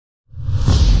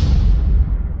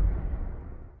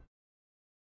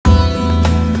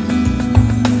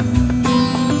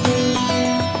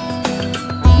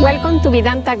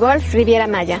Vidanta Golf Riviera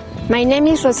Maya. My name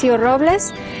is Rocío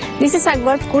Robles. This is a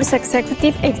golf course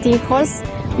executive 18 holes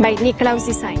by Nicklaus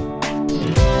Design.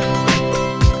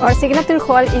 Our signature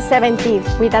hole is 17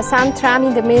 with a sand tram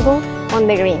in the middle on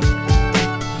the green.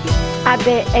 At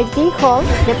the 18th hole,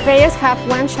 the players have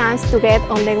one chance to get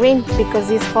on the green because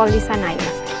this hole is an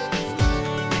island.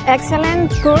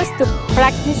 Excellent course to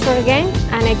practice your game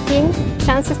and 18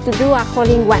 chances to do a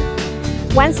hole-in-one.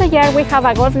 Once a year we have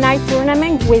a golf night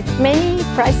tournament with many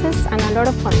prizes and a lot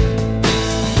of fun.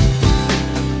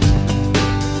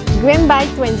 You invite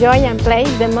to enjoy and play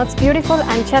the most beautiful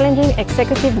and challenging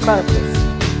executive golf course.